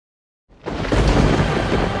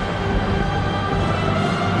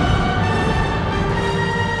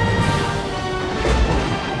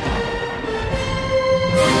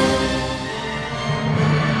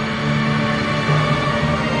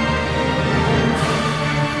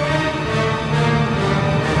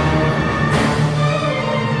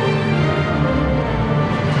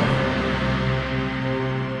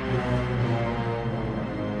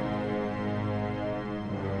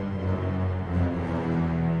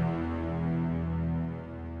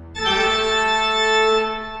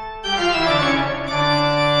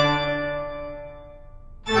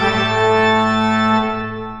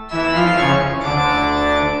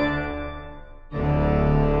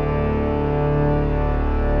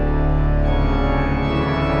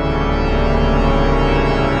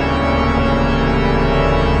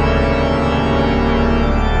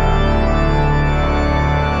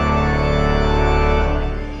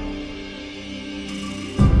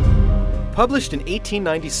Published in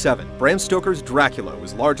 1897, Bram Stoker's Dracula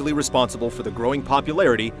was largely responsible for the growing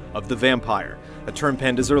popularity of the vampire, a term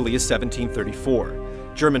penned as early as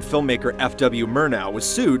 1734. German filmmaker F.W. Murnau was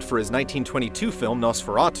sued for his 1922 film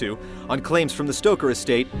Nosferatu on claims from the Stoker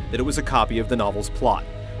estate that it was a copy of the novel's plot.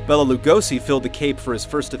 Bela Lugosi filled the cape for his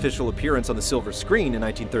first official appearance on the silver screen in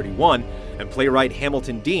 1931, and playwright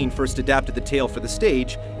Hamilton Dean first adapted the tale for the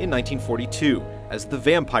stage in 1942 as The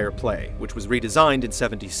Vampire Play, which was redesigned in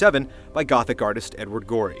 '77 by Gothic artist Edward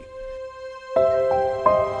Gorey.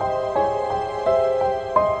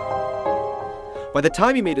 By the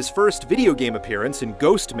time he made his first video game appearance in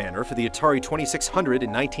Ghost Manor for the Atari 2600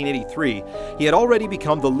 in 1983, he had already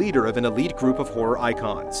become the leader of an elite group of horror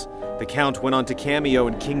icons. The Count went on to cameo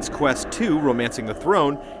in King's Quest II, Romancing the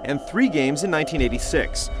Throne, and 3 games in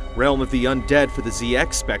 1986, Realm of the Undead for the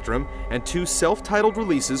ZX Spectrum, and 2 self-titled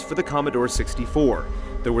releases for the Commodore 64.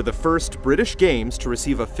 They were the first British games to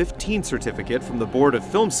receive a 15 certificate from the Board of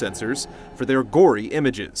Film Censors for their gory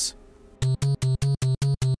images.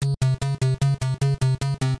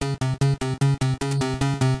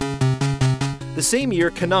 The same year,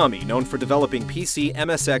 Konami, known for developing PC,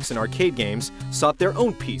 MSX, and arcade games, sought their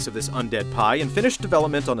own piece of this undead pie and finished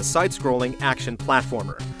development on a side-scrolling action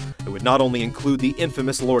platformer. It would not only include the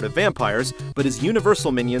infamous Lord of Vampires, but his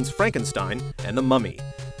Universal minions Frankenstein and the Mummy.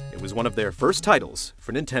 It was one of their first titles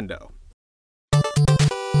for Nintendo.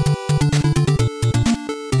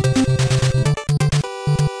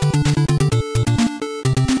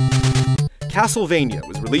 Castlevania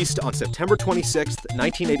was released on September 26,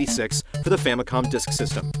 1986 for the Famicom Disk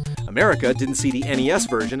System. America didn't see the NES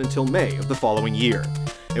version until May of the following year.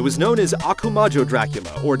 It was known as Akumajo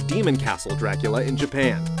Dracula, or Demon Castle Dracula in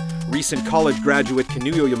Japan. Recent college graduate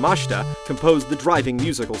Kinuyo Yamashita composed the driving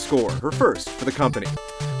musical score, her first for the company.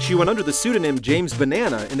 She went under the pseudonym James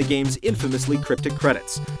Banana in the game's infamously cryptic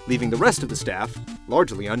credits, leaving the rest of the staff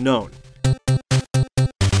largely unknown.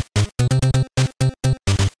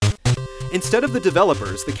 Instead of the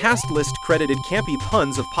developers, the cast list credited campy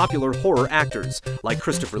puns of popular horror actors like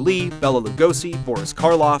Christopher Lee, Bela Lugosi, Boris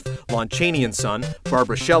Karloff, Lon Chaney and Son,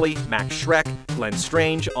 Barbara Shelley, Max Schreck, Glenn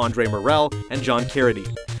Strange, Andre Morell, and John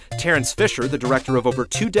Carradine. Terence Fisher, the director of over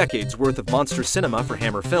 2 decades worth of monster cinema for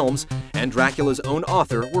Hammer Films, and Dracula's own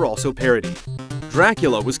author were also parodied.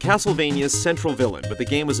 Dracula was Castlevania's central villain, but the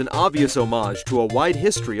game was an obvious homage to a wide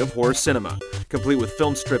history of horror cinema, complete with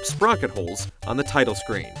film strip sprocket holes on the title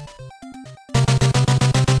screen.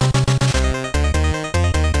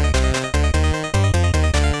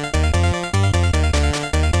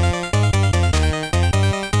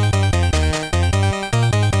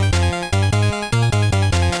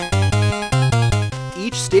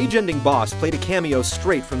 Stage-ending boss played a cameo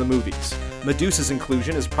straight from the movies. Medusa's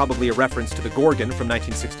inclusion is probably a reference to the Gorgon from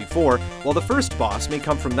 1964, while the first boss may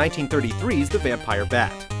come from 1933's The Vampire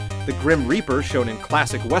Bat. The Grim Reaper, shown in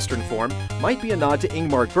classic Western form, might be a nod to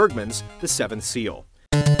Ingmar Bergman's The Seventh Seal.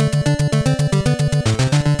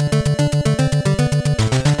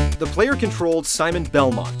 The player controlled Simon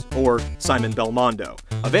Belmont, or Simon Belmondo,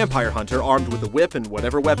 a vampire hunter armed with a whip and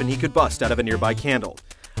whatever weapon he could bust out of a nearby candle.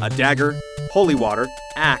 A dagger, holy water,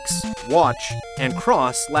 axe, watch, and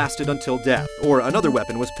cross lasted until death, or another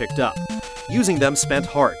weapon was picked up. Using them spent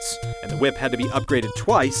hearts, and the whip had to be upgraded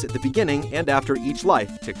twice at the beginning and after each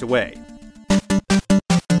life ticked away.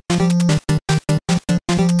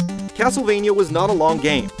 Castlevania was not a long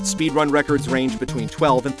game. Speedrun records range between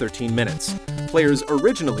 12 and 13 minutes. Players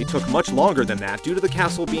originally took much longer than that due to the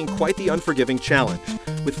castle being quite the unforgiving challenge,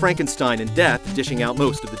 with Frankenstein and Death dishing out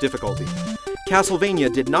most of the difficulty.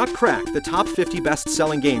 Castlevania did not crack the top 50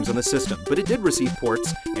 best-selling games on the system, but it did receive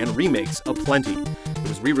ports and remakes aplenty. It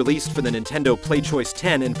was re-released for the Nintendo PlayChoice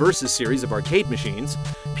 10 and Versus series of arcade machines.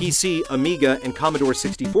 PC, Amiga, and Commodore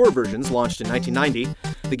 64 versions launched in 1990.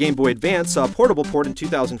 The Game Boy Advance saw a portable port in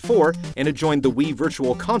 2004, and it joined the Wii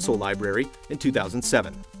Virtual Console library in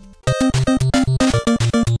 2007.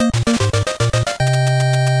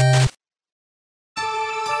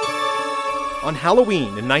 On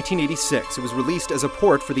Halloween in 1986, it was released as a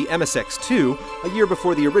port for the MSX2, a year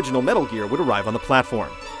before the original Metal Gear would arrive on the platform.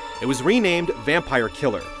 It was renamed Vampire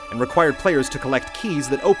Killer, and required players to collect keys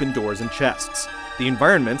that opened doors and chests. The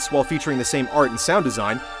environments, while featuring the same art and sound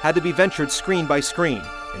design, had to be ventured screen by screen,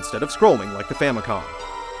 instead of scrolling like the Famicom.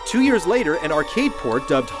 2 years later, an arcade port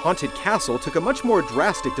dubbed Haunted Castle took a much more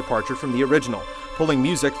drastic departure from the original, pulling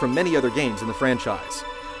music from many other games in the franchise.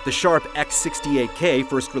 The Sharp X68K,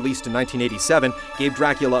 first released in 1987, gave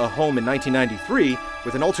Dracula a home in 1993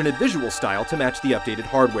 with an alternate visual style to match the updated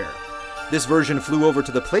hardware. This version flew over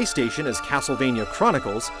to the PlayStation as Castlevania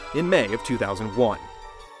Chronicles in May of 2001.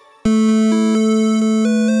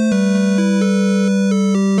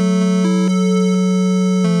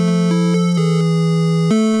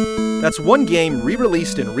 That's one game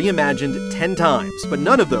re-released and reimagined 10 times, but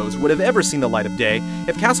none of those would have ever seen the light of day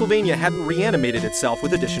if Castlevania hadn't reanimated itself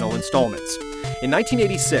with additional installments. In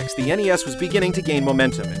 1986, the NES was beginning to gain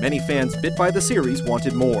momentum, and many fans bit by the series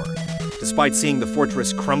wanted more. Despite seeing the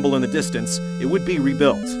fortress crumble in the distance, it would be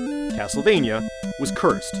rebuilt. Castlevania was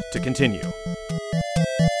cursed to continue.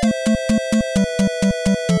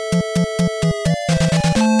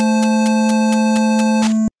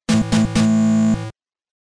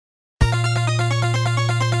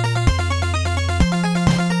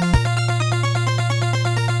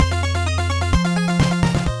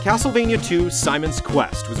 Castlevania 2 Simon's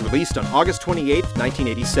Quest was released on August 28,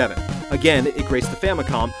 1987. Again, it graced the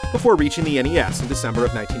Famicom before reaching the NES in December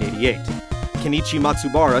of 1988. Kenichi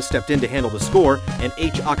Matsubara stepped in to handle the score, and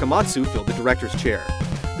H. Akamatsu filled the director's chair.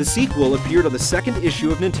 The sequel appeared on the second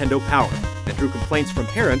issue of Nintendo Power, and drew complaints from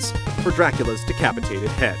parents for Dracula's decapitated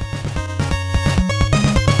head.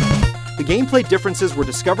 The gameplay differences were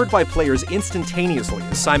discovered by players instantaneously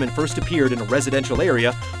as Simon first appeared in a residential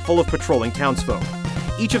area full of patrolling townsfolk.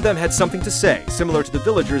 Each of them had something to say, similar to the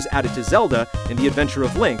villagers added to Zelda in The Adventure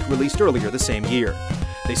of Link, released earlier the same year.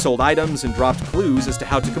 They sold items and dropped clues as to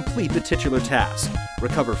how to complete the titular task: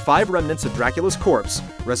 recover 5 remnants of Dracula's corpse,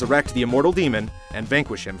 resurrect the immortal demon, and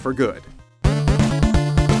vanquish him for good.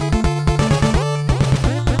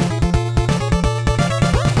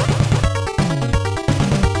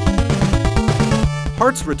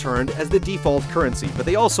 Hearts returned as the default currency, but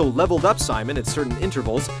they also leveled up Simon at certain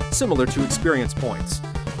intervals, similar to experience points.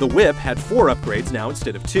 The whip had 4 upgrades now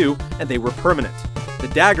instead of 2, and they were permanent. The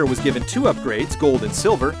dagger was given 2 upgrades, gold and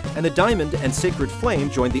silver, and the diamond and sacred flame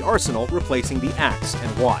joined the arsenal, replacing the axe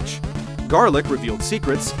and watch. Garlic revealed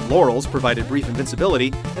secrets, laurels provided brief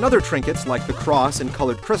invincibility, and other trinkets like the cross and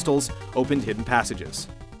colored crystals opened hidden passages.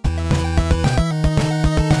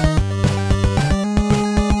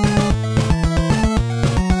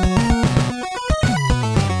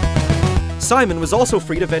 Simon was also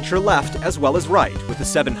free to venture left as well as right, with the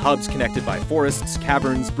 7 hubs connected by forests,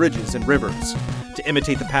 caverns, bridges, and rivers. To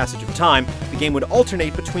imitate the passage of time, the game would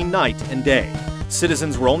alternate between night and day.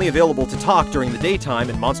 Citizens were only available to talk during the daytime,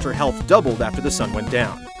 and monster health doubled after the sun went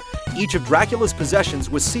down. Each of Dracula's possessions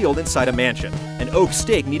was sealed inside a mansion. An oak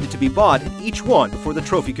stake needed to be bought in each one before the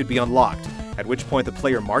trophy could be unlocked, at which point the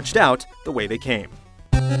player marched out the way they came.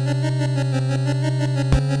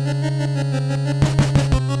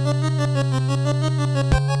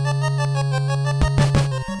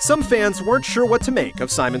 Some fans weren't sure what to make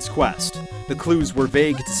of Simon's Quest. The clues were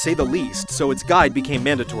vague to say the least, so its guide became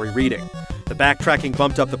mandatory reading. The backtracking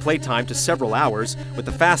bumped up the playtime to several hours, with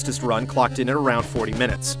the fastest run clocked in at around 40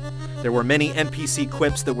 minutes. There were many NPC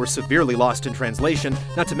quips that were severely lost in translation,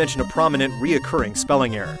 not to mention a prominent, reoccurring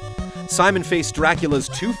spelling error. Simon faced Dracula's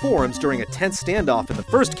 2 forms during a tense standoff in the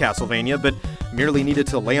first Castlevania, but merely needed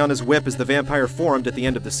to lay on his whip as the vampire formed at the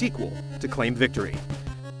end of the sequel to claim victory.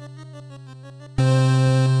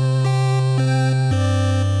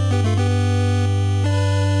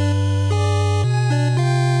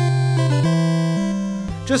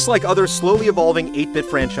 Just like other slowly evolving 8-bit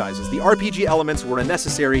franchises, the RPG elements were a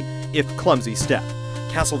necessary, if clumsy, step.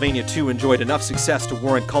 Castlevania 2 enjoyed enough success to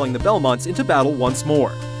warrant calling the Belmonts into battle once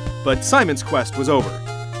more. But Simon's quest was over,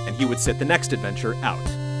 and he would sit the next adventure out.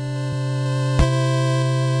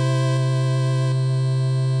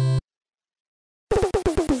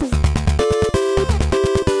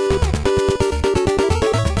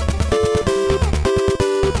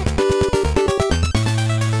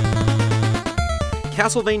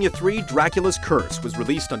 Castlevania 3 Dracula's Curse was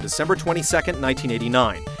released on December 22,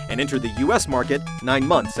 1989, and entered the US market 9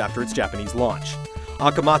 months after its Japanese launch.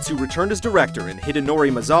 Akamatsu returned as director, and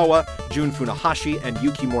Hidenori Maezawa, Jun Funahashi, and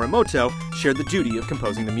Yuki Morimoto shared the duty of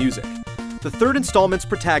composing the music. The third installment's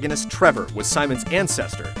protagonist, Trevor, was Simon's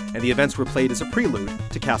ancestor, and the events were played as a prelude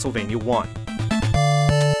to Castlevania 1.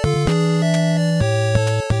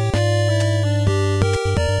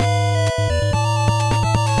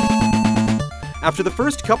 After the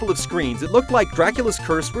first couple of screens, it looked like Dracula's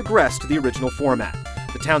Curse regressed to the original format.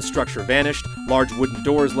 The town structure vanished, large wooden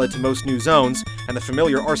doors led to most new zones, and the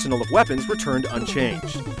familiar arsenal of weapons returned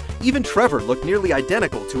unchanged. Even Trevor looked nearly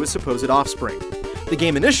identical to his supposed offspring. The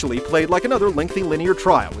game initially played like another lengthy linear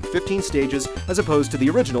trial with 15 stages as opposed to the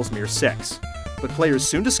original's mere 6. But players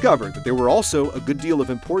soon discovered that there were also a good deal of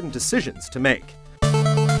important decisions to make.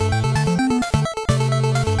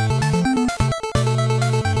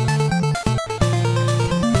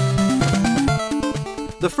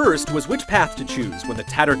 The first was which path to choose when the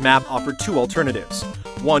tattered map offered 2 alternatives.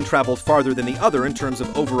 One traveled farther than the other in terms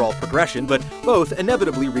of overall progression, but both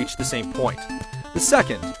inevitably reached the same point. The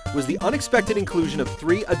second was the unexpected inclusion of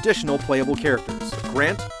 3 additional playable characters,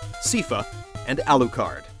 Grant, Sifa, and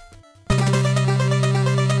Alucard.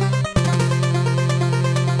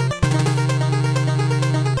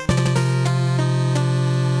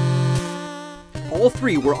 All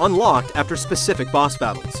 3 were unlocked after specific boss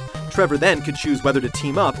battles. Trevor then could choose whether to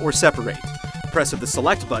team up or separate. Press of the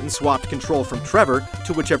select button swapped control from Trevor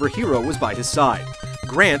to whichever hero was by his side.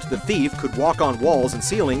 Grant, the thief, could walk on walls and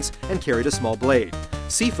ceilings and carried a small blade.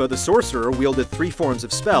 Sifa, the sorcerer, wielded 3 forms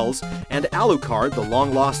of spells, and Alucard, the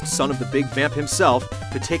long-lost son of the big vamp himself,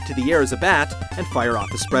 could take to the air as a bat and fire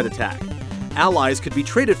off the spread attack. Allies could be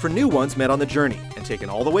traded for new ones met on the journey, and taken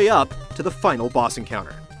all the way up to the final boss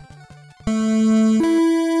encounter.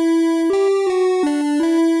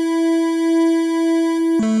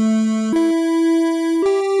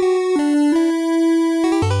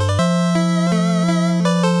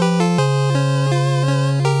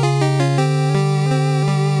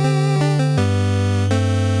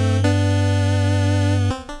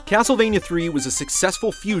 Castlevania 3 was a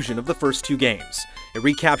successful fusion of the first 2 games. It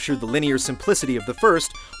recaptured the linear simplicity of the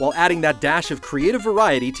first, while adding that dash of creative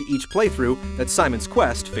variety to each playthrough that Simon's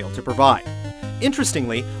Quest failed to provide.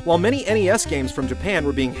 Interestingly, while many NES games from Japan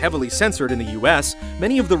were being heavily censored in the US,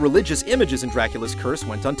 many of the religious images in Dracula's Curse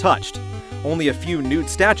went untouched. Only a few nude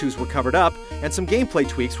statues were covered up, and some gameplay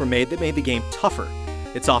tweaks were made that made the game tougher.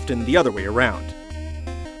 It's often the other way around.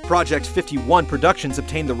 Project 51 Productions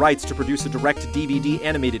obtained the rights to produce a direct-to-DVD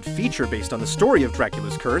animated feature based on the story of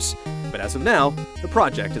Dracula's Curse, but as of now, the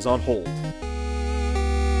project is on hold.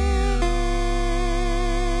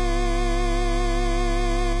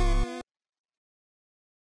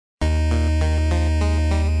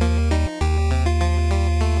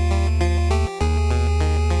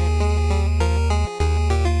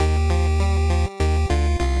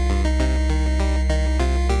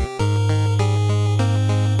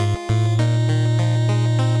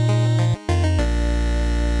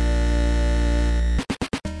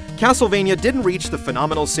 Castlevania didn't reach the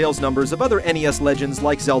phenomenal sales numbers of other NES legends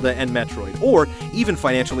like Zelda and Metroid, or even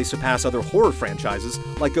financially surpass other horror franchises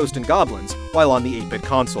like Ghosts and Goblins while on the 8-bit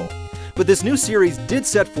console. But this new series did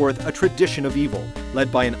set forth a tradition of evil,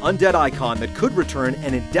 led by an undead icon that could return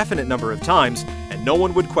an indefinite number of times, and no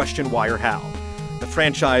one would question why or how. The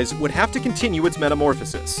franchise would have to continue its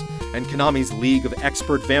metamorphosis, and Konami's League of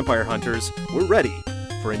Expert Vampire Hunters were ready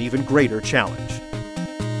for an even greater challenge.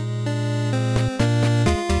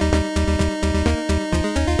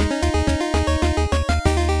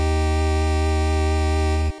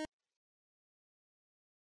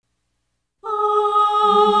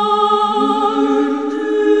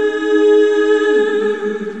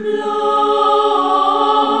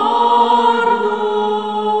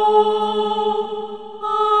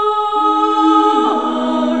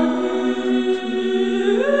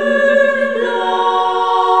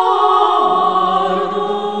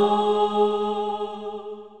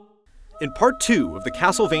 In Part 2 of the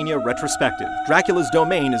Castlevania Retrospective, Dracula's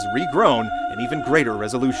domain is regrown in even greater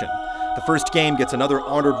resolution. The first game gets another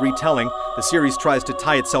honored retelling, the series tries to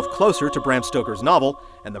tie itself closer to Bram Stoker's novel,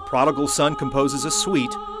 and the prodigal son composes a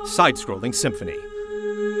sweet, side-scrolling symphony.